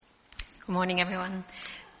Good morning, everyone.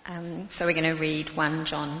 So we're going to read 1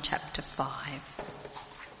 John chapter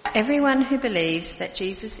 5. Everyone who believes that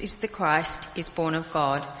Jesus is the Christ is born of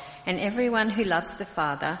God, and everyone who loves the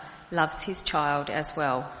Father loves his child as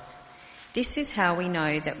well. This is how we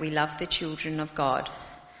know that we love the children of God,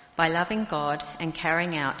 by loving God and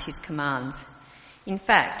carrying out his commands. In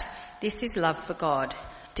fact, this is love for God,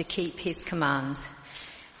 to keep his commands.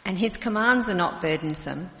 And his commands are not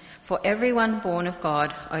burdensome, for everyone born of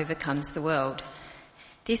God overcomes the world.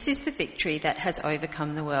 This is the victory that has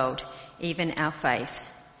overcome the world, even our faith.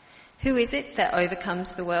 Who is it that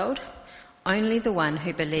overcomes the world? Only the one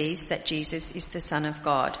who believes that Jesus is the Son of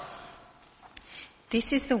God.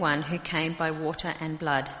 This is the one who came by water and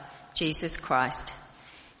blood, Jesus Christ.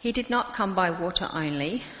 He did not come by water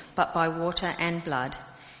only, but by water and blood.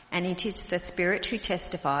 And it is the Spirit who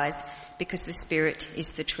testifies, because the Spirit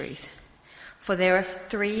is the truth. For there are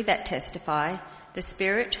three that testify, the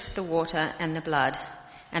Spirit, the water, and the blood,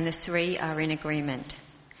 and the three are in agreement.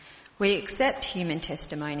 We accept human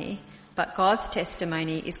testimony, but God's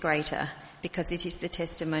testimony is greater, because it is the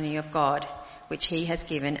testimony of God, which he has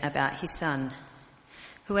given about his Son.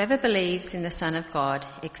 Whoever believes in the Son of God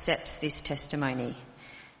accepts this testimony.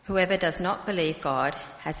 Whoever does not believe God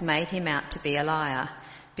has made him out to be a liar,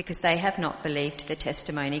 because they have not believed the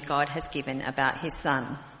testimony God has given about his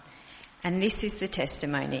Son. And this is the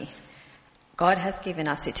testimony. God has given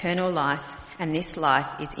us eternal life, and this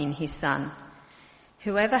life is in his Son.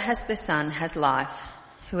 Whoever has the Son has life.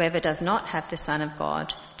 Whoever does not have the Son of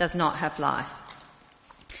God does not have life.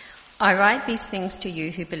 I write these things to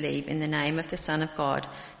you who believe in the name of the Son of God,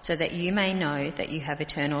 so that you may know that you have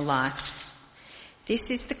eternal life.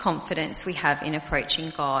 This is the confidence we have in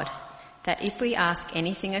approaching God, that if we ask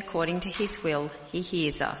anything according to his will, he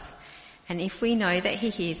hears us. And if we know that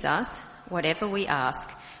he hears us, whatever we ask,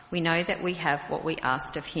 we know that we have what we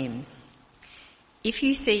asked of him. If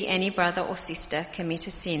you see any brother or sister commit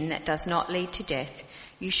a sin that does not lead to death,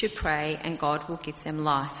 you should pray and God will give them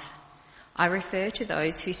life. I refer to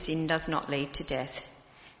those whose sin does not lead to death.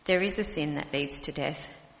 There is a sin that leads to death.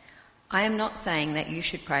 I am not saying that you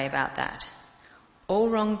should pray about that. All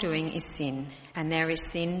wrongdoing is sin, and there is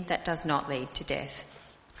sin that does not lead to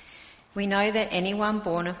death. We know that anyone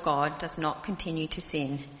born of God does not continue to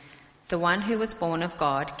sin. The one who was born of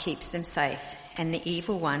God keeps them safe, and the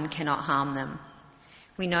evil one cannot harm them.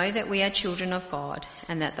 We know that we are children of God,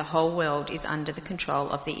 and that the whole world is under the control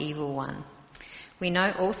of the evil one. We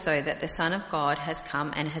know also that the Son of God has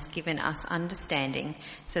come and has given us understanding,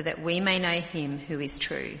 so that we may know him who is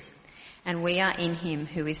true. And we are in him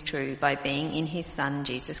who is true by being in his Son,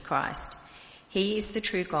 Jesus Christ. He is the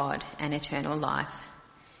true God and eternal life.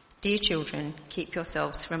 Dear children, keep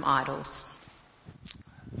yourselves from idols.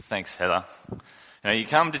 Thanks, Heather. You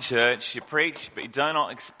come to church, you preach, but you do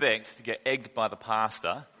not expect to get egged by the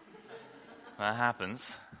pastor. That happens.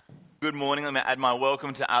 Good morning. Let me add my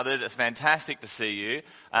welcome to others. It's fantastic to see you.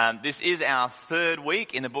 This is our third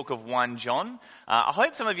week in the book of 1 John. I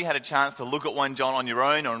hope some of you had a chance to look at 1 John on your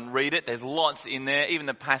own and read it. There's lots in there. Even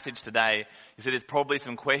the passage today, you see there's probably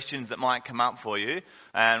some questions that might come up for you.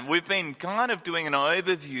 And we've been kind of doing an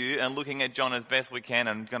overview and looking at John as best we can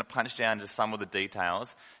and going to punch down to some of the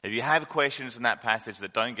details. If you have questions from that passage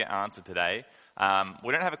that don't get answered today,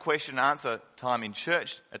 we don't have a question and answer time in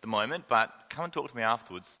church at the moment, but come and talk to me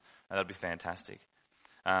afterwards. And that'd be fantastic.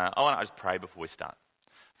 I want to just pray before we start.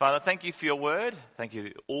 Father, thank you for your word. Thank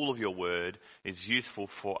you. All of your word is useful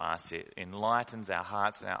for us. It enlightens our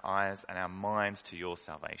hearts and our eyes and our minds to your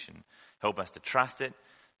salvation. Help us to trust it.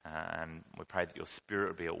 And we pray that your Spirit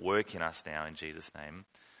will be at work in us now in Jesus' name.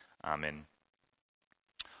 Amen.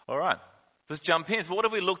 All right. Let's jump in. So what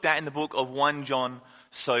have we looked at in the book of 1 John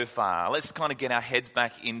so far? Let's kind of get our heads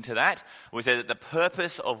back into that. We said that the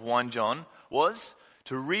purpose of 1 John was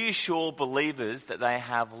to reassure believers that they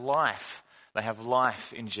have life. They have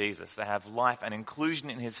life in Jesus. They have life and inclusion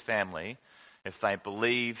in his family if they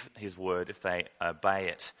believe his word, if they obey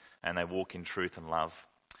it, and they walk in truth and love.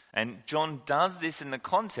 And John does this in the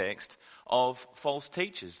context of false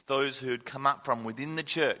teachers, those who had come up from within the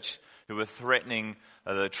church, who were threatening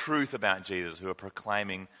the truth about Jesus, who are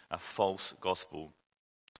proclaiming a false gospel.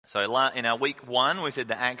 So in our week 1, we said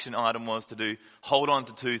the action item was to hold on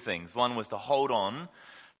to two things. One was to hold on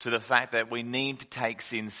to the fact that we need to take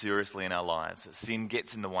sin seriously in our lives. Sin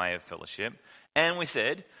gets in the way of fellowship. And we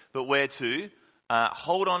said that we're to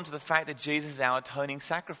hold on to the fact that Jesus is our atoning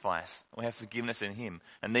sacrifice. We have forgiveness in him.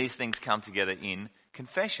 And these things come together in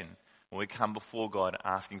confession, when we come before God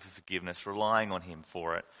asking for forgiveness, relying on him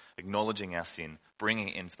for it, acknowledging our sin, bringing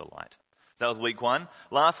it into the light. That was week 1.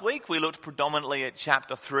 Last week we looked predominantly at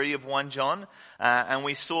chapter 3 of 1 John, and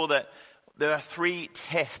we saw that there are 3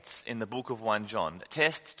 tests in the book of 1 John.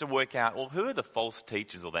 Tests to work out, well, who are the false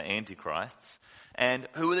teachers or the antichrists, and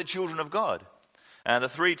who are the children of God? The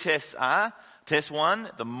 3 tests are, test 1,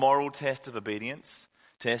 the moral test of obedience.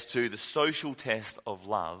 Test 2, the social test of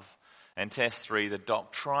love. And test 3, the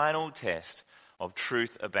doctrinal test of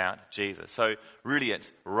truth about Jesus. So really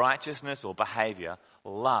it's righteousness or behavior,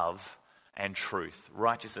 love and truth.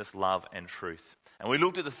 Righteousness, love and truth. And we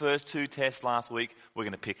looked at the first 2 tests last week. We're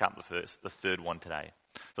going to pick up the third one today.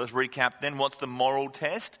 So let's recap then. What's the moral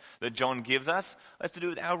test that John gives us? That's to do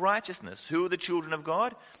with our righteousness. Who are the children of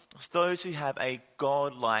God? It's those who have a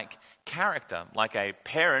God-like character, like a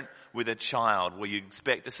parent with a child, where you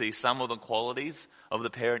expect to see some of the qualities of the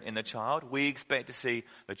parent in the child. We expect to see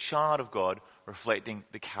the child of God reflecting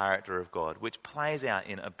the character of God, which plays out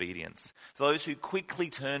in obedience. Those who quickly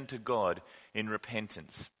turn to God in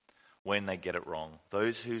repentance when they get it wrong.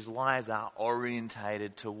 Those whose lives are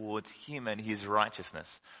orientated towards Him and His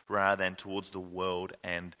righteousness rather than towards the world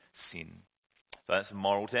and sin. So that's the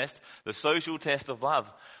moral test. The social test of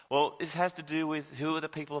love. Well, this has to do with who are the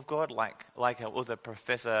people of God,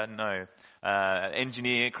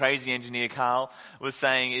 crazy engineer Carl was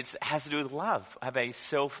saying it has to do with love. Have a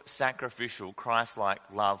self-sacrificial, Christ-like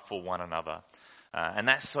love for one another. And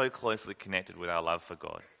that's so closely connected with our love for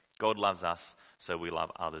God. God loves us, so we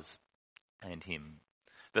love others and Him.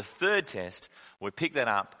 The third test, we pick that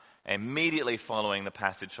up immediately following the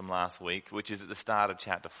passage from last week, which is at the start of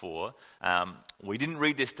chapter 4. We didn't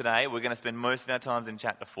read this today. We're going to spend most of our time in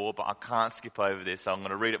chapter 4, but I can't skip over this, so I'm going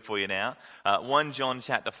to read it for you now. 1 John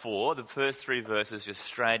chapter 4, the first 3 verses, just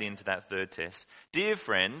straight into that third test. Dear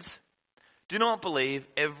friends, do not believe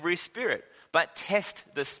every spirit, but test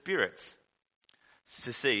the spirits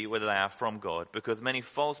to see whether they are from God, because many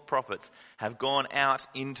false prophets have gone out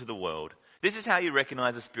into the world. This is how you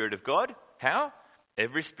recognize the Spirit of God. How?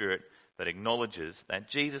 Every spirit that acknowledges that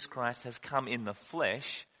Jesus Christ has come in the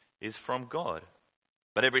flesh is from God.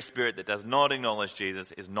 But every spirit that does not acknowledge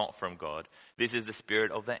Jesus is not from God. This is the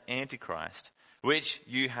spirit of the Antichrist, which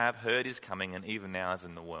you have heard is coming and even now is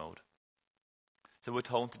in the world. So we're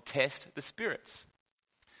told to test the spirits.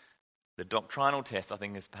 The doctrinal test, I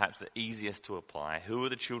think, is perhaps the easiest to apply. Who are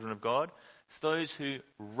the children of God? It's those who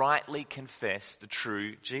rightly confess the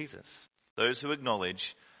true Jesus. Those who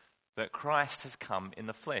acknowledge that Christ has come in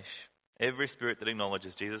the flesh. Every spirit that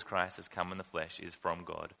acknowledges Jesus Christ has come in the flesh is from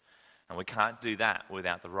God. And we can't do that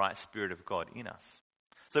without the right Spirit of God in us.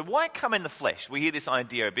 So why come in the flesh? We hear this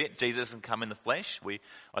idea a bit, Jesus has come in the flesh.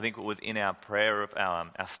 I think it was in our prayer, of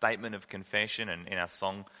our statement of confession and in our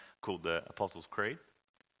song called the Apostles' Creed.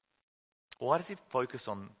 Why does he focus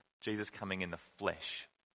on Jesus coming in the flesh?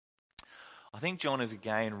 I think John is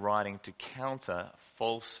again writing to counter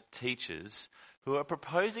false teachers who are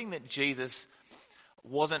proposing that Jesus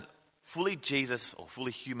wasn't fully Jesus or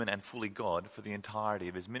fully human and fully God for the entirety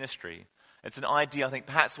of his ministry. It's an idea I think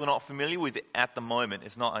perhaps we're not familiar with at the moment.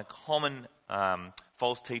 It's not a common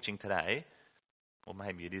false teaching today. Or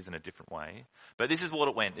maybe it is in a different way. But this is what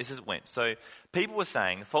it went. So people were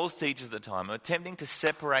saying, false teachers at the time, were attempting to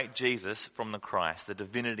separate Jesus from the Christ, the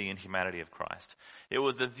divinity and humanity of Christ. It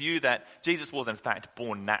was the view that Jesus was in fact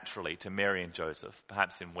born naturally to Mary and Joseph,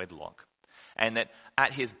 perhaps in wedlock. And that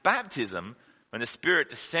at his baptism, when the Spirit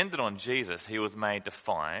descended on Jesus, he was made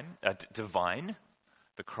divine,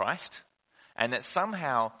 the Christ. And that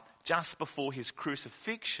somehow, just before his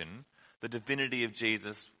crucifixion, the divinity of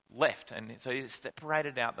Jesus left, and so he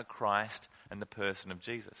separated out the Christ and the person of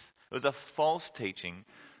Jesus. It was a false teaching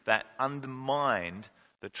that undermined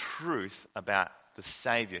the truth about the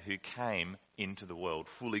Saviour who came into the world,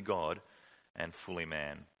 fully God and fully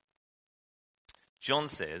man. John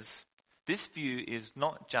says, this view is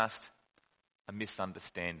not just a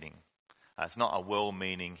misunderstanding. It's not a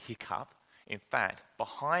well-meaning hiccup. In fact,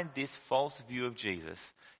 behind this false view of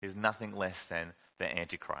Jesus is nothing less than the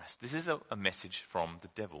Antichrist. This is a message from the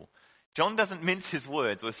devil. John doesn't mince his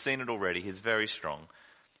words. We've seen it already. He's very strong.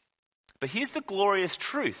 But here's the glorious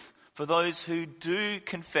truth for those who do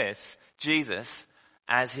confess Jesus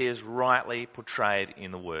as he is rightly portrayed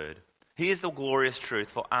in the Word. Here's the glorious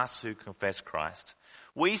truth for us who confess Christ.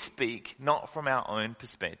 We speak not from our own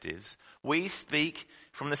perspectives. We speak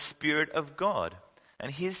from the Spirit of God.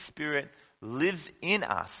 And his Spirit lives in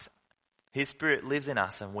us. His Spirit lives in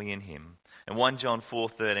us and we in him. And 1 John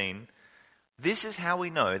 4:13, this is how we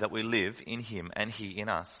know that we live in him and he in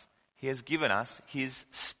us. He has given us his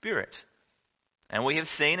Spirit. And we have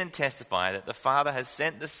seen and testified that the Father has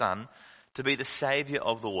sent the Son to be the Saviour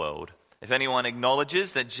of the world. If anyone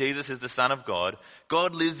acknowledges that Jesus is the Son of God,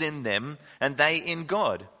 God lives in them and they in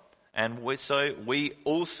God. And we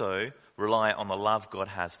also rely on the love God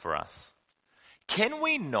has for us. Can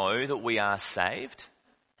we know that we are saved?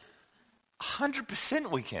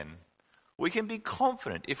 100% we can. We can be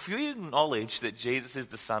confident. If you acknowledge that Jesus is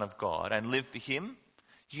the Son of God and live for him,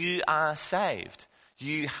 you are saved.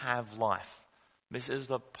 You have life. This is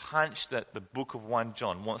the punch that the book of 1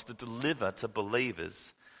 John wants to deliver to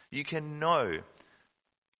believers. You can know.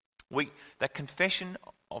 That confession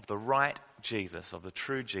of the right Jesus, of the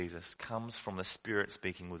true Jesus, comes from the Spirit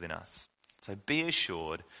speaking within us. So be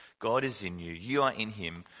assured, God is in you. You are in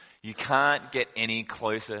him. You can't get any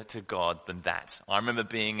closer to God than that. I remember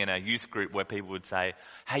being in a youth group where people would say,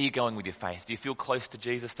 how are you going with your faith? Do you feel close to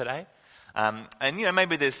Jesus today? And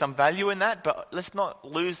maybe there's some value in that, but let's not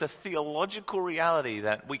lose the theological reality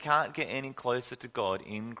that we can't get any closer to God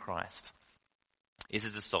in Christ. This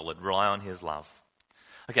is a solid, rely on his love.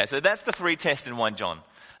 Okay, so that's the 3 tests in 1 John.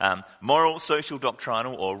 Moral, social,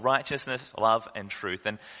 doctrinal, or righteousness, love, and truth.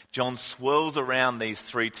 And John swirls around these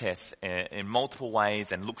 3 tests in multiple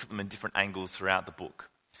ways and looks at them in different angles throughout the book.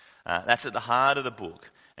 That's at the heart of the book.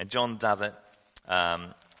 And John does it.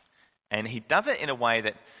 And he does it in a way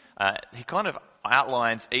that he kind of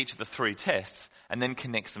outlines each of the 3 tests and then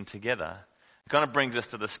connects them together. It kind of brings us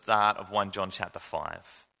to the start of 1 John chapter 5.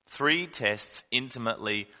 3 tests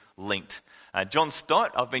intimately linked. John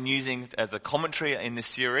Stott, I've been using as a commentary in this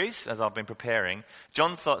series as I've been preparing.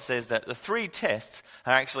 John Stott says that the 3 tests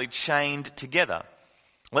are actually chained together.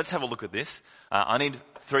 Let's have a look at this. I need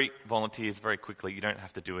 3 volunteers very quickly. You don't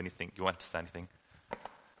have to do anything. You won't have to say anything.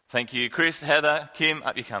 Thank you. Chris, Heather, Kim,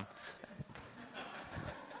 up you come.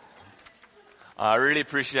 I really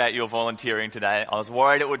appreciate your volunteering today. I was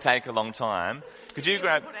worried it would take a long time. Could you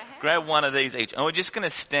grab one of these each? And we're just going to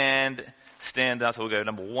stand up. So we'll go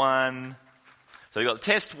number 1. So we've got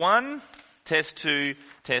test 1, test 2,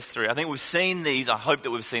 test 3. I think we've seen these. I hope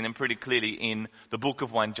that we've seen them pretty clearly in the book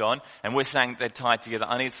of 1 John. And we're saying they're tied together.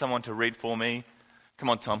 I need someone to read for me. Come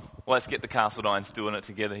on, Tom. Let's get the Castledines doing it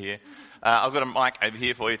together here. I've got a mic over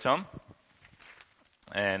here for you, Tom.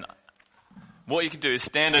 And what you can do is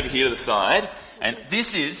stand over here to the side. And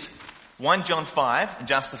this is 1 John 5, and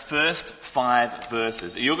just the first 5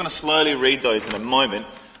 verses. You're going to slowly read those in a moment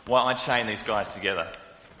while I chain these guys together.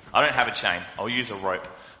 I don't have a chain. I'll use a rope.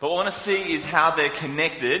 But what I want to see is how they're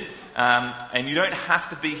connected. And you don't have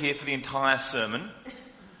to be here for the entire sermon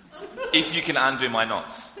if you can undo my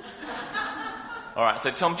knots. All right, so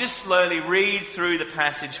Tom, just slowly read through the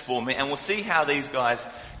passage for me and we'll see how these guys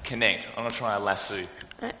connect. I'm going to try a lasso.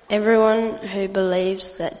 Everyone who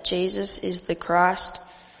believes that Jesus is the Christ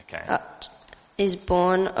is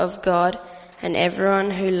born of God, and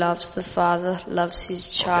everyone who loves the Father loves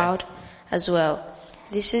his child as well.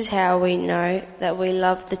 This is how we know that we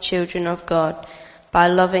love the children of God, by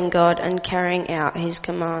loving God and carrying out his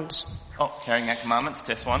commands. Carrying out commandments,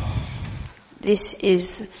 test 1. This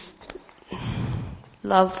is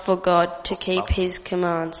love for God, to keep his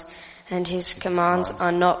commands, and his commands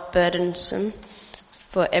are not burdensome,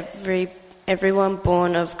 for everyone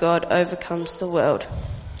born of God overcomes the world.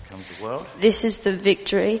 This is the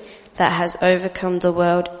victory that has overcome the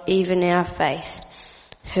world, even our faith.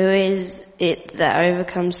 Who is it that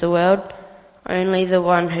overcomes the world? Only the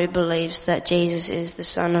one who believes that Jesus is the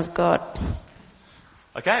Son of God.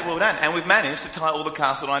 Okay, well done. And we've managed to tie all the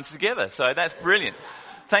Castledines together, so that's brilliant.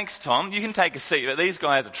 Thanks, Tom. You can take a seat, but these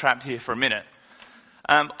guys are trapped here for a minute.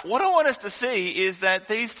 What I want us to see is that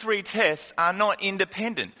these 3 tests are not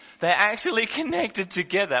independent. They're actually connected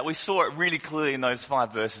together. We saw it really clearly in those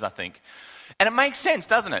 5 verses, I think. And it makes sense,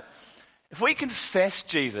 doesn't it? If we confess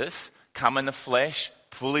Jesus, come in the flesh,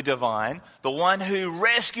 fully divine, the one who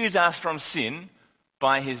rescues us from sin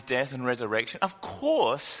by his death and resurrection, of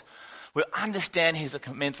course, we'll understand his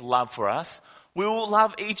immense love for us. We will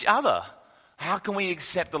love each other. How can we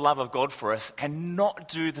accept the love of God for us and not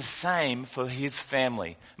do the same for his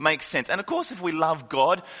family? Makes sense. And of course, if we love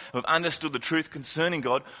God, we've understood the truth concerning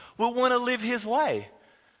God, we'll want to live his way.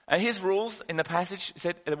 And his rules in the passage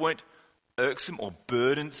said they weren't irksome or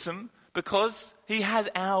burdensome because he has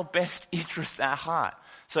our best interests at heart.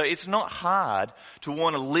 So it's not hard to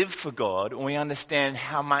want to live for God when we understand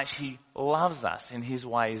how much he loves us and his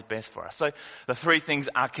way is best for us. So the 3 things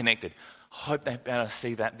are connected. Hope they're able to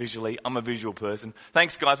see that visually. I'm a visual person.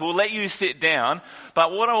 Thanks, guys. We'll let you sit down.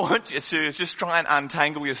 But what I want you to do is just try and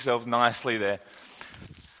untangle yourselves nicely there.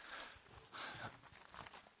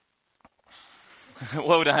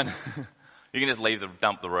 Well done. You can just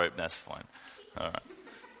dump the rope. That's fine. All right.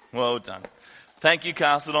 Well done. Thank you,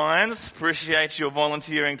 Castledines. Appreciate your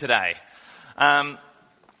volunteering today.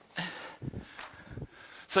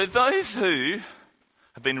 So those who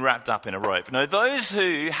have been wrapped up in a rope. No, those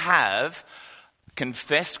who have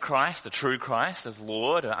confessed Christ, the true Christ, as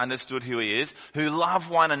Lord, and understood who he is, who love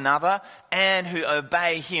one another and who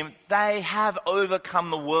obey him, they have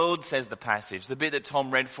overcome the world, says the passage. The bit that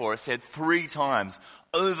Tom read for us said 3 times,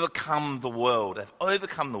 overcome the world. They've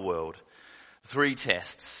overcome the world. 3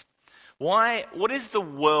 tests. Why? What is the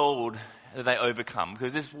world that they overcome?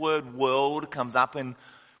 Because this word world comes up in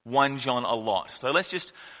 1 John a lot. So let's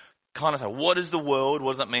just kind of say, what is the world?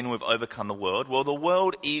 What does it mean we've overcome the world? Well, the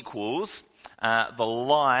world equals the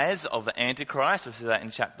lies of the Antichrist. We see that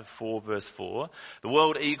in chapter 4, verse 4. The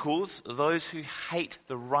world equals those who hate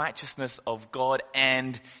the righteousness of God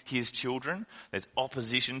and his children. There's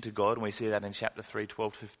opposition to God, and we see that in chapter 3,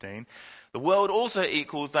 12 to 15. The world also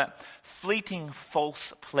equals that fleeting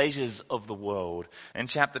false pleasures of the world. In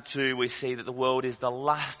chapter 2, we see that the world is the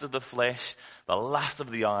lust of the flesh, the lust of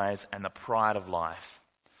the eyes, and the pride of life.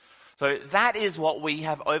 So that is what we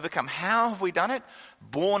have overcome. How have we done it?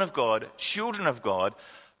 Born of God, children of God,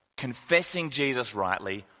 confessing Jesus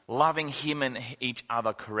rightly, loving him and each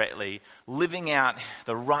other correctly, living out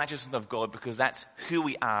the righteousness of God because that's who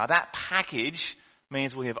we are. That package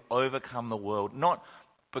means we have overcome the world, not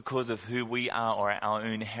because of who we are or our own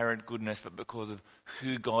inherent goodness, but because of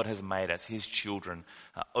who God has made us, his children,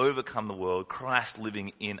 overcome the world, Christ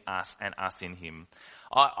living in us and us in him.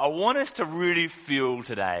 I want us to really feel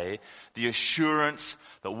today the assurance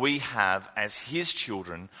that we have as his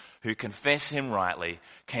children who confess him rightly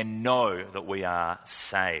can know that we are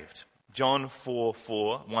saved. 1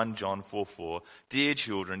 John 4:4, dear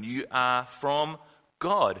children, you are from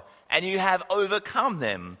God and you have overcome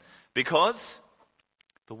them because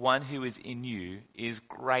the one who is in you is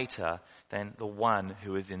greater than the one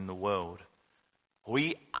who is in the world.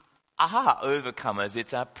 We are overcomers.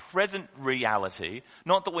 It's a present reality.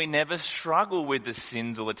 Not that we never struggle with the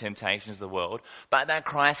sins or the temptations of the world, but that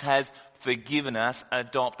Christ has forgiven us,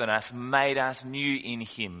 adopted us, made us new in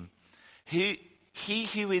him. He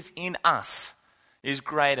who is in us is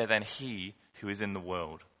greater than he who is in the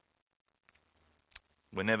world.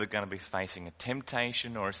 We're never going to be facing a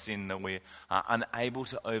temptation or a sin that we are unable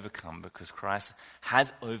to overcome because Christ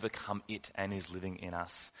has overcome it and is living in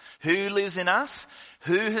us. Who lives in us?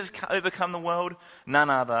 Who has overcome the world? None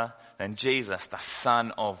other than Jesus, the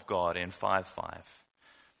Son of God, in 5:5.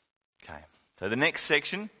 Okay, so the next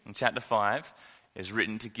section in chapter 5 is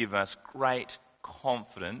written to give us great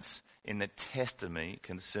confidence in the testimony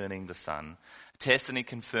concerning the Son. Testimony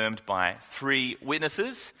confirmed by 3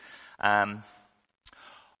 witnesses.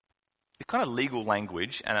 It's kind of legal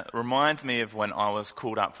language, and it reminds me of when I was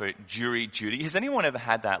called up for jury duty. Has anyone ever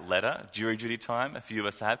had that letter, jury duty time? A few of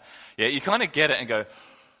us have. Yeah, you kind of get it and go,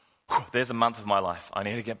 there's a month of my life. I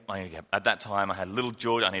need to get. At that time, I had little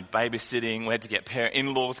George. I need babysitting. We had to get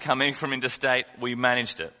in-laws coming from interstate. We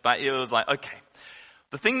managed it, but it was like, okay.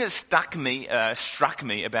 The thing that struck me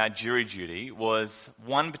about jury duty was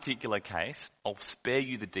one particular case. I'll spare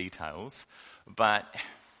you the details, but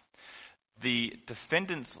the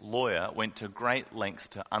defendant's lawyer went to great lengths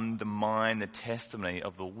to undermine the testimony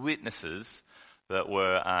of the witnesses that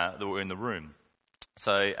were in the room.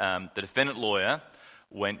 So the defendant lawyer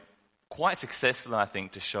went quite successfully, I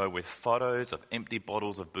think, to show with photos of empty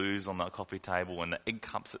bottles of booze on the coffee table and the egg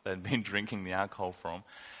cups that they'd been drinking the alcohol from,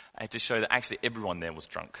 to show that actually everyone there was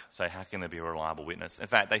drunk. So how can there be a reliable witness? In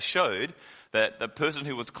fact, they showed that the person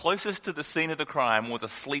who was closest to the scene of the crime was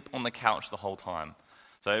asleep on the couch the whole time.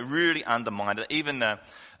 So it really undermined it, even to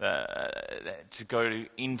go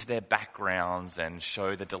into their backgrounds and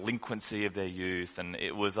show the delinquency of their youth. And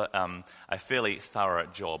it was a fairly thorough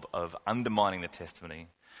job of undermining the testimony.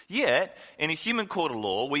 Yet, in a human court of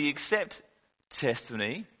law, we accept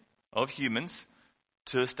testimony of humans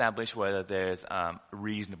to establish whether there's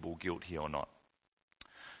reasonable guilt here or not.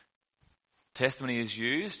 Testimony is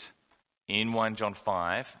used in 1 John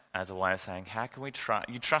 5 as a way of saying, how can we trust?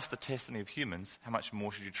 You trust the testimony of humans, how much more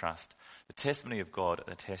should you trust the testimony of God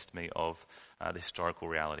and the testimony of the historical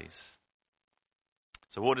realities?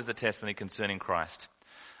 So what is the testimony concerning Christ?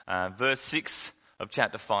 Verse 6 of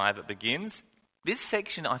chapter 5, it begins. This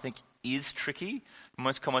section, I think, is tricky.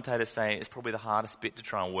 Most commentators say it's probably the hardest bit to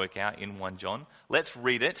try and work out in 1 John. Let's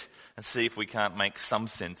read it and see if we can't make some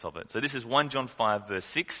sense of it. So this is 1 John 5, verse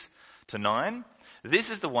 6 to 9. This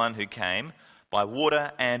is the one who came by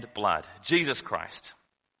water and blood, Jesus Christ.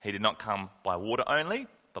 He did not come by water only,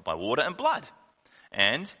 but by water and blood.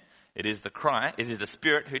 And it is the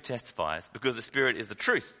Spirit who testifies, because the Spirit is the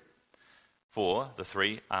truth. For there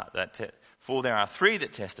are 3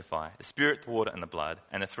 that testify, the Spirit, the water, and the blood,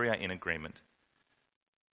 and the 3 are in agreement.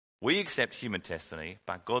 We accept human testimony,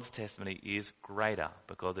 but God's testimony is greater,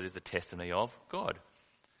 because it is the testimony of God.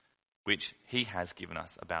 which he has given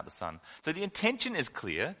us about the Son. So the intention is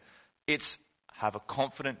clear. It's have a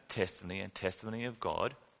confident testimony and testimony of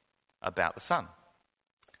God about the Son.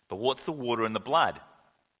 But what's the water and the blood?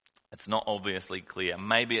 It's not obviously clear.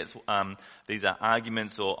 Maybe it's these are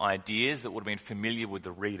arguments or ideas that would have been familiar with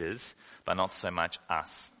the readers, but not so much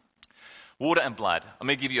us. Water and blood. I'm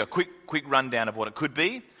going to give you a quick rundown of what it could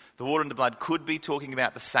be. The water and the blood could be talking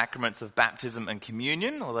about the sacraments of baptism and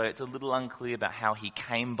communion, although it's a little unclear about how he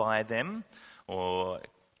came by them. Or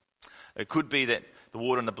it could be that the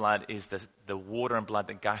water and the blood is the water and blood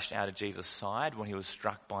that gushed out of Jesus' side when he was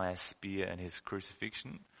struck by a spear in his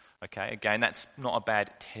crucifixion. Okay, again, that's not a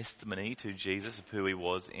bad testimony to Jesus of who he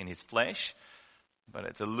was in his flesh, but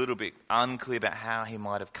it's a little bit unclear about how he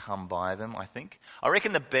might have come by them, I think. I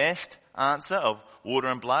reckon the best answer of water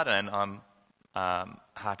and blood, and I'm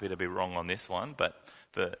happy to be wrong on this one, but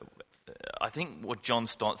I think what John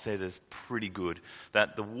Stott says is pretty good,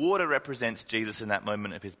 that the water represents Jesus in that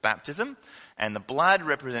moment of his baptism, and the blood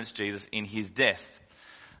represents Jesus in his death.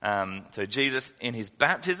 So Jesus in his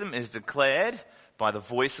baptism is declared by the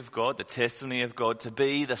voice of God, the testimony of God, to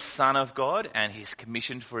be the Son of God, and he's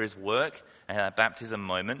commissioned for his work at that baptism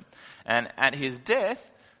moment. And at his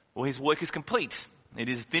death, well, his work is complete. It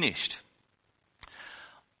is finished.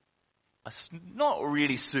 It's not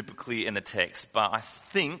really super clear in the text, but I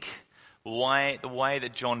think the way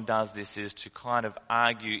that John does this is to kind of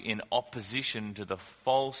argue in opposition to the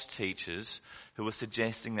false teachers who were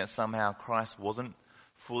suggesting that somehow Christ wasn't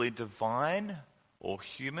fully divine or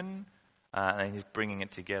human, and he's bringing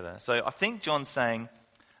it together. So I think John's saying,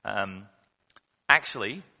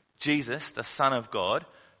 actually, Jesus, the Son of God,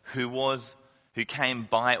 who came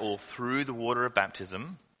by or through the water of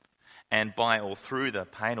baptism and by or through the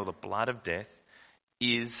pain or the blood of death,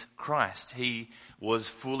 is Christ. He was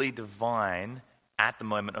fully divine at the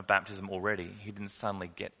moment of baptism already. He didn't suddenly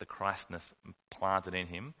get the Christness planted in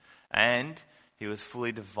him. And he was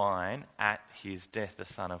fully divine at his death, the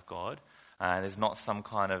Son of God. There's not some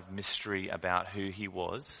kind of mystery about who he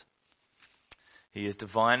was. He is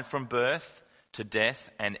divine from birth to death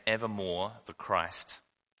and evermore the Christ.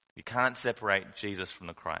 You can't separate Jesus from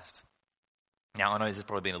the Christ. Now, I know this has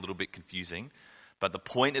probably been a little bit confusing, but the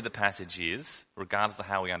point of the passage is, regardless of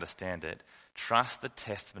how we understand it, trust the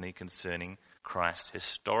testimony concerning Christ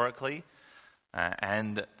historically,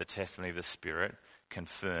 and the testimony of the Spirit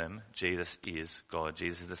confirm Jesus is God.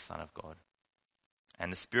 Jesus is the Son of God.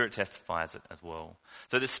 And the Spirit testifies it as well.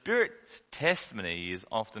 So the Spirit's testimony is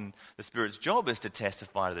often, the Spirit's job is to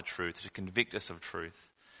testify to the truth, to convict us of truth.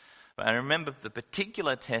 But I remember the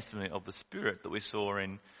particular testimony of the Spirit that we saw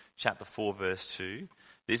in chapter 4, verse 2.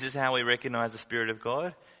 This is how we recognize the Spirit of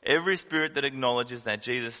God. Every spirit that acknowledges that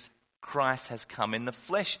Jesus Christ has come in the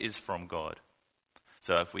flesh is from God.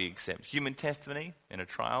 So if we accept human testimony in a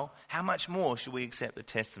trial, how much more should we accept the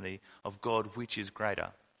testimony of God, which is greater?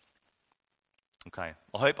 Okay,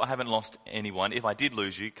 I hope I haven't lost anyone. If I did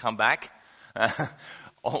lose you, come back. I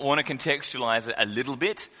want to contextualize it a little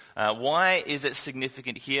bit. Why is it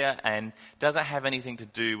significant here, and does it have anything to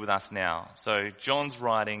do with us now? So John's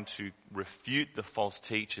writing to refute the false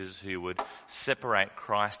teachers who would separate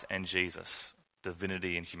Christ and Jesus,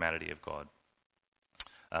 divinity and humanity of God,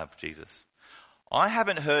 of Jesus. I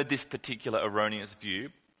haven't heard this particular erroneous view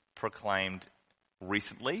proclaimed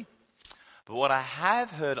recently, but what I have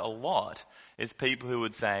heard a lot is people who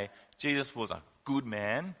would say Jesus was a good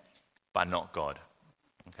man, but not God.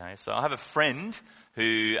 Okay, so I have a friend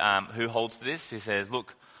who holds to this. He says,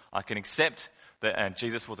 look, I can accept that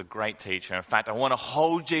Jesus was a great teacher. In fact, I want to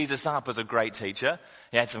hold Jesus up as a great teacher.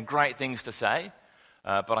 He had some great things to say,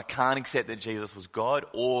 but I can't accept that Jesus was God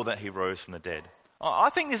or that he rose from the dead.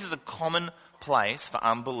 I think this is a common place for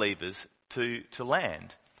unbelievers to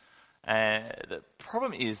land. The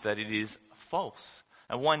problem is that it is false.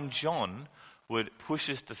 And 1 John would push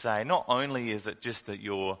us to say, not only is it just that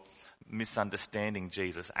you're misunderstanding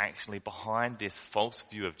Jesus, actually behind this false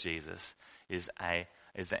view of Jesus is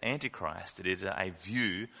the Antichrist. It is a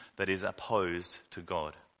view that is opposed to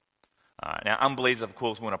God. Now, unbelievers, of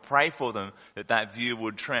course, want to pray for them that view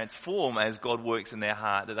would transform as God works in their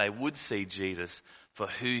heart, that they would see Jesus for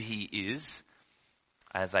who he is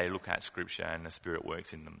as they look at Scripture and the Spirit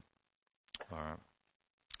works in them. All right.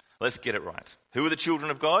 Let's get it right. Who are the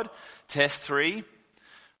children of God? Test 3.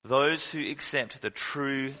 Those who accept the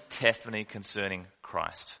true testimony concerning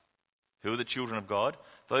Christ. Who are the children of God?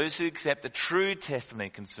 Those who accept the true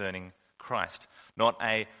testimony concerning Christ. Not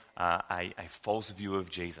a false view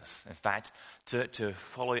of Jesus. In fact, to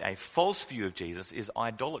follow a false view of Jesus is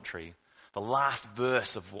idolatry. The last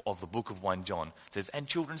verse of the book of 1 John says, and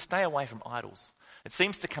children, stay away from idols. It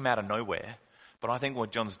seems to come out of nowhere, But I think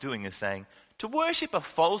what John's doing is saying, to worship a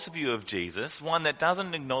false view of Jesus, one that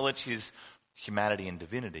doesn't acknowledge his humanity and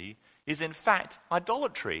divinity, is in fact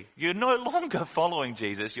idolatry. You're no longer following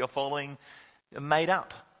Jesus, you're following a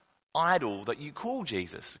made-up idol that you call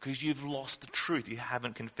Jesus because you've lost the truth. You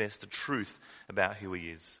haven't confessed the truth about who he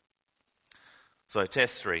is. So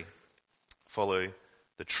test 3, follow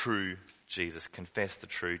the true Jesus, confess the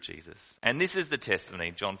true Jesus. And this is the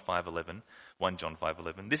testimony, John 5:11, 1 John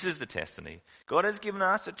 5:11. This is the testimony. God has given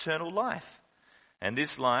us eternal life, and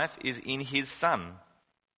this life is in his Son.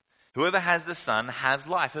 Whoever has the Son has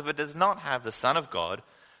life. Whoever does not have the Son of God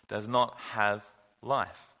does not have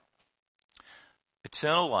life.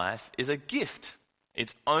 Eternal life is a gift.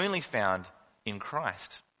 It's only found in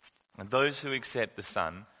Christ. And those who accept the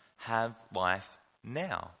Son have life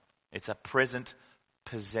now. It's a present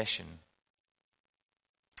possession.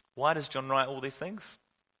 Why does John write all these things?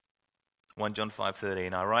 1 John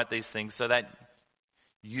 5:13, I write these things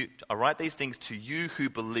to you who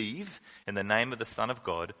believe in the name of the Son of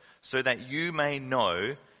God, so that you may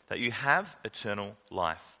know that you have eternal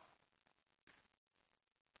life.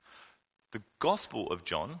 The Gospel of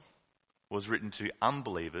John was written to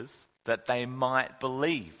unbelievers that they might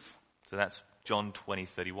believe. So that's John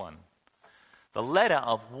 20:31. The letter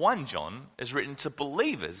of 1 John is written to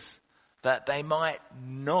believers that they might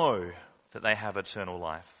know that they have eternal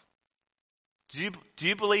life. Do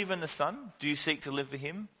you believe in the Son? Do you seek to live for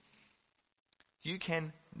him? You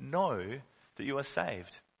can know that you are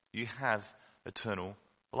saved. You have eternal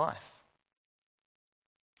life.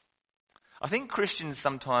 I think Christians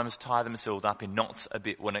sometimes tie themselves up in knots a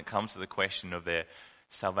bit when it comes to the question of their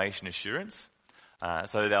salvation assurance.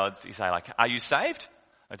 So they'll say, like, are you saved?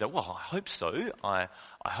 I go, well, I hope so. I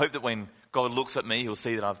hope that when God looks at me, he'll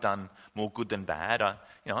see that I've done more good than bad. I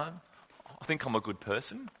think I'm a good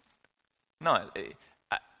person. No,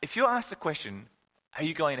 if you ask the question, are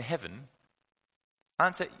you going to heaven?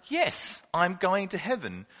 Answer, yes, I'm going to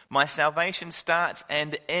heaven. My salvation starts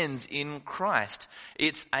and ends in Christ.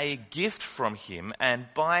 It's a gift from him, and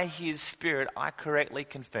by his Spirit, I correctly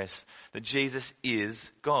confess that Jesus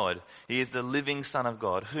is God. He is the living Son of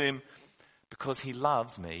God, whom, because he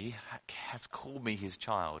loves me, has called me his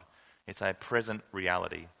child. It's a present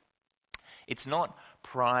reality. It's not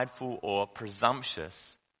prideful or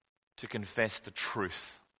presumptuous to confess the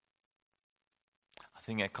truth. I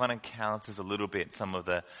think it kind of counters a little bit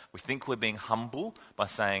we think we're being humble by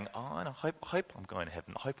saying, I hope I'm going to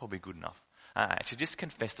heaven. I hope I'll be good enough. Actually, just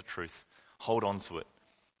confess the truth. Hold on to it.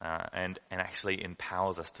 And actually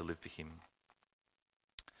empowers us to live for him.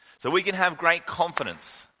 So we can have great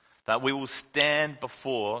confidence that we will stand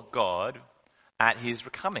before God at his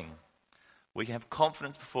coming. We can have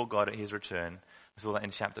confidence before God at his return. We saw that in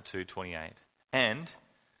chapter 2:28. And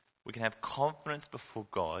we can have confidence before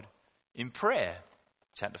God in prayer.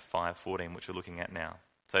 Chapter 5:14, which we're looking at now.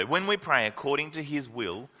 So when we pray according to his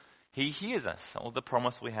will, he hears us. That was the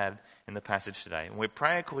promise we had in the passage today. When we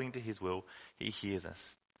pray according to his will, he hears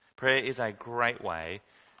us. Prayer is a great way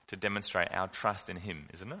to demonstrate our trust in him,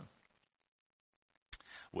 isn't it?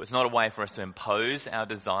 Well, it's not a way for us to impose our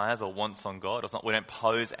desires or wants on God. We don't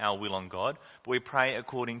impose our will on God, but we pray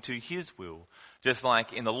according to his will. Just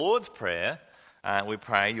like in the Lord's Prayer, we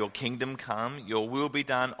pray, your kingdom come, your will be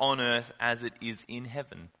done on earth as it is in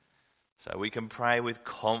heaven. So we can pray with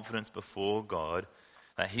confidence before God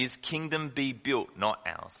that his kingdom be built, not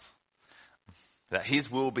ours. That his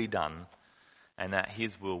will be done and that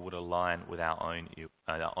his will would align with our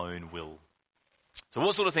own will. So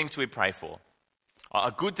what sort of things do we pray for?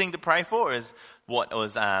 A good thing to pray for is what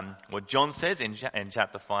John says in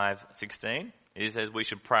chapter 5:16. He says we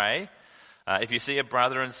should pray, if you see a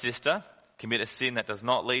brother and sister commit a sin that does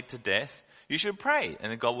not lead to death, you should pray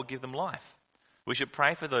and that God will give them life. We should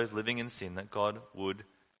pray for those living in sin that God would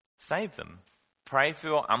save them. Pray for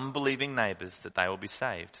your unbelieving neighbours that they will be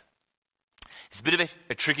saved. It's a bit of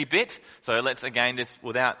a tricky bit, so let's again, just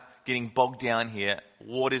without getting bogged down here,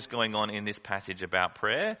 what is going on in this passage about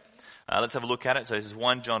prayer? Let's have a look at it. So this is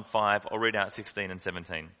 1 John 5. I'll read out 16 and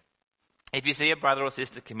 17. If you see a brother or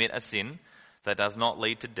sister commit a sin that does not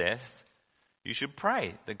lead to death, you should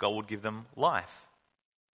pray that God would give them life.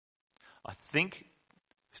 I think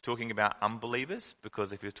he's talking about unbelievers,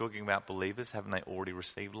 because if he's talking about believers, haven't they already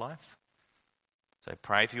received life? So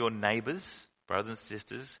pray for your neighbours, brothers and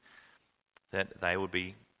sisters, that they would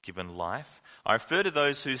be given life. I refer to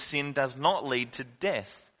those whose sin does not lead to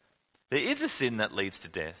death. There is a sin that leads to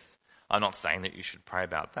death. I'm not saying that you should pray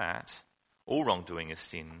about that. All wrongdoing is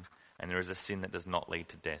sin, and there is a sin that does not lead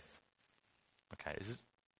to death. Okay, this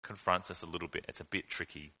confronts us a little bit. It's a bit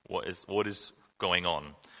tricky. What is going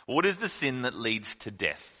on? What is the sin that leads to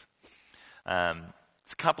death?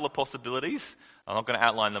 It's a couple of possibilities. I'm not going to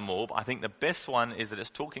outline them all, but I think the best one is that it's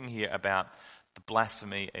talking here about the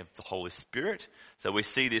blasphemy of the Holy Spirit. So we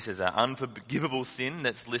see this as an unforgivable sin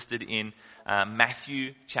that's listed in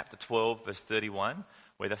Matthew chapter 12, verse 31,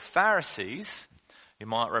 where the Pharisees, you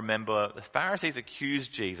might remember, the Pharisees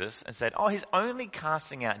accused Jesus and said, he's only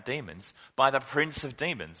casting out demons by the prince of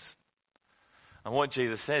demons. And what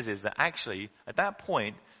Jesus says is that actually, at that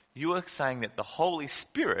point, you are saying that the Holy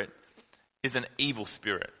Spirit is an evil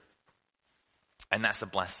spirit. And that's the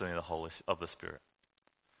blasphemy of the Spirit.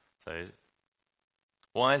 So,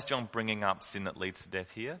 why is John bringing up sin that leads to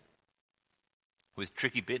death here? With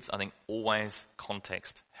tricky bits, I think always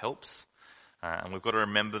context helps. And we've got to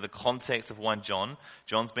remember the context of 1 John.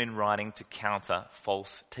 John's been writing to counter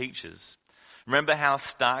false teachers. Remember how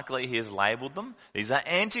starkly he has labelled them? These are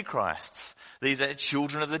antichrists. These are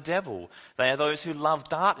children of the devil. They are those who love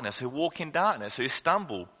darkness, who walk in darkness, who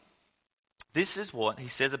stumble. This is what he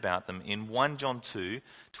says about them in 1 John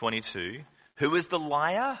 2:22. Who is the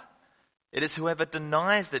liar? It is whoever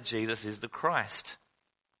denies that Jesus is the Christ.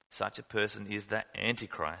 Such a person is the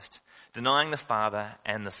Antichrist, denying the Father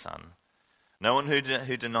and the Son. No one who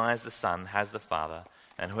denies the Son has the Father,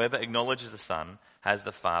 and whoever acknowledges the Son has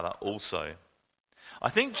the Father also. I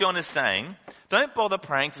think John is saying, don't bother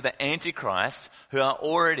praying for the Antichrist who are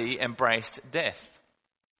already embraced death.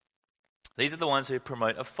 These are the ones who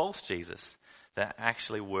promote a false Jesus. They're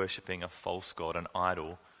actually worshipping a false god, an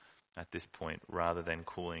idol, at this point, rather than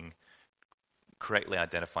correctly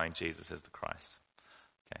identifying Jesus as the Christ.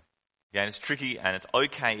 Okay. Again, it's tricky, and it's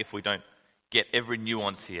okay if we don't get every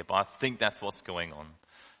nuance here, but I think that's what's going on.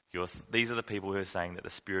 These are the people who are saying that the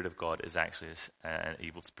Spirit of God is actually an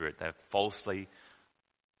evil spirit. They're falsely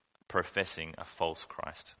professing a false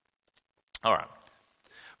Christ. All right.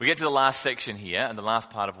 We get to the last section here, and the last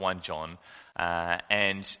part of 1 John,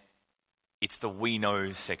 and it's the we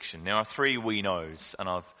know section. There are 3 we knows, and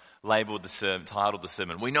I've titled the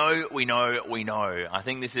sermon, We know, we know, we know. I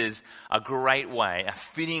think this is a great way, a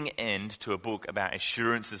fitting end to a book about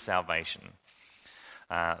assurance of salvation.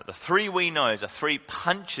 The 3 we knows are 3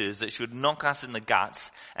 punches that should knock us in the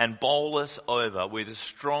guts and bowl us over with a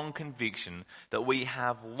strong conviction that we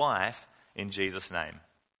have life in Jesus' name.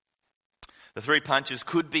 The 3 punches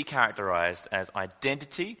could be characterized as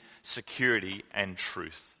identity, security, and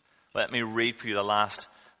truth. Let me read for you the last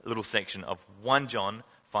little section of 1 John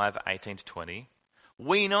 5:18-20.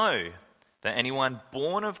 We know that anyone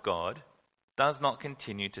born of God does not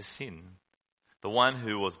continue to sin. The one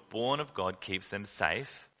who was born of God keeps them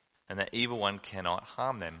safe, and the evil one cannot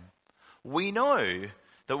harm them. We know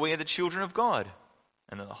that we are the children of God,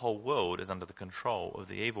 and that the whole world is under the control of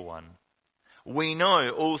the evil one. We know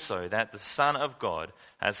also that the Son of God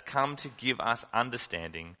has come to give us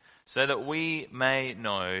understanding, so that we may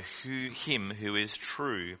know him who is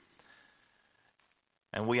true.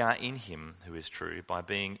 And we are in him who is true by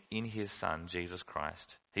being in his Son, Jesus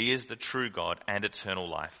Christ. He is the true God and eternal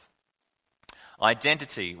life.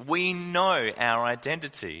 Identity. We know our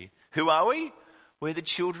identity. Who are we? We're the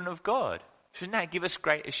children of God. Shouldn't that give us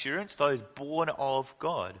great assurance? Those born of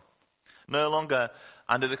God. No longer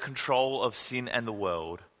under the control of sin and the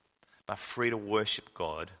world, but free to worship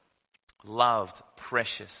God. Loved,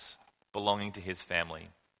 precious, belonging to his family.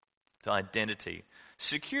 The identity.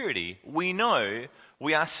 Security. We know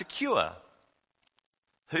we are secure.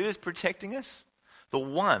 Who is protecting us? The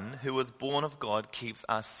one who was born of God keeps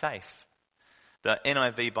us safe. The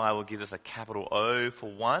NIV Bible gives us a capital O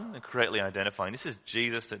for one, correctly identifying. This is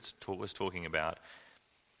Jesus that was talking about.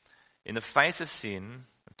 In the face of sin,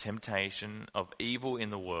 of temptation, of evil in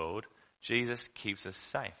the world, Jesus keeps us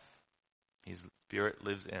safe. His Spirit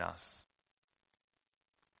lives in us.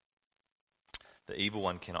 The evil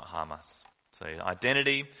one cannot harm us. So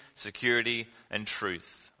identity, security, and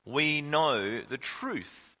truth. We know the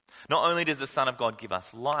truth. Not only does the Son of God give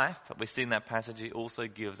us life, but we see in that passage he also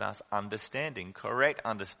gives us understanding, correct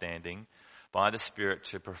understanding by the Spirit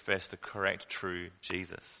to profess the correct, true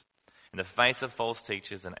Jesus. In the face of false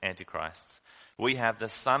teachers and antichrists, we have the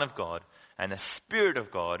Son of God and the Spirit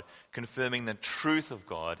of God confirming the truth of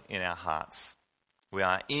God in our hearts. We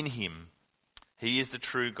are in him. He is the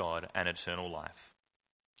true God and eternal life.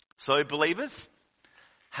 So believers,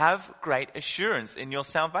 have great assurance in your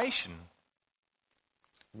salvation.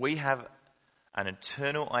 We have an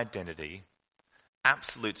eternal identity,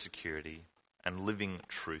 absolute security, and living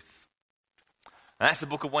truth. And that's the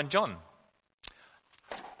book of 1 John.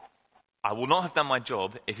 I will not have done my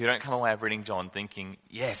job if you don't come away of reading John thinking,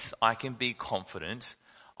 yes, I can be confident.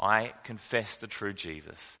 I confess the true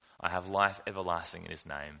Jesus. I have life everlasting in his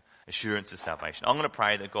name. Assurance of salvation. I'm going to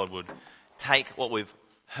pray that God would take what we've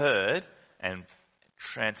heard and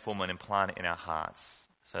transform and implant it in our hearts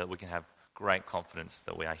so that we can have great confidence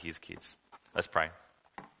that we are his kids. Let's pray.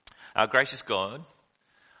 Our gracious God,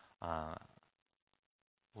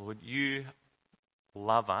 would you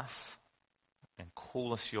love us and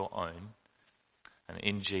call us your own? And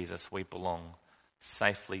in Jesus we belong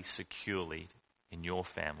safely, securely in your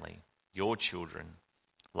family, your children,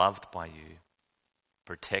 loved by you,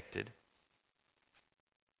 protected.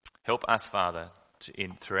 Help us, Father,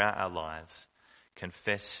 throughout our lives,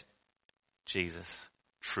 confess Jesus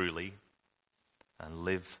truly and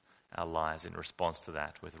live our lives in response to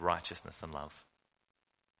that with righteousness and love.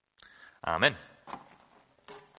 Amen.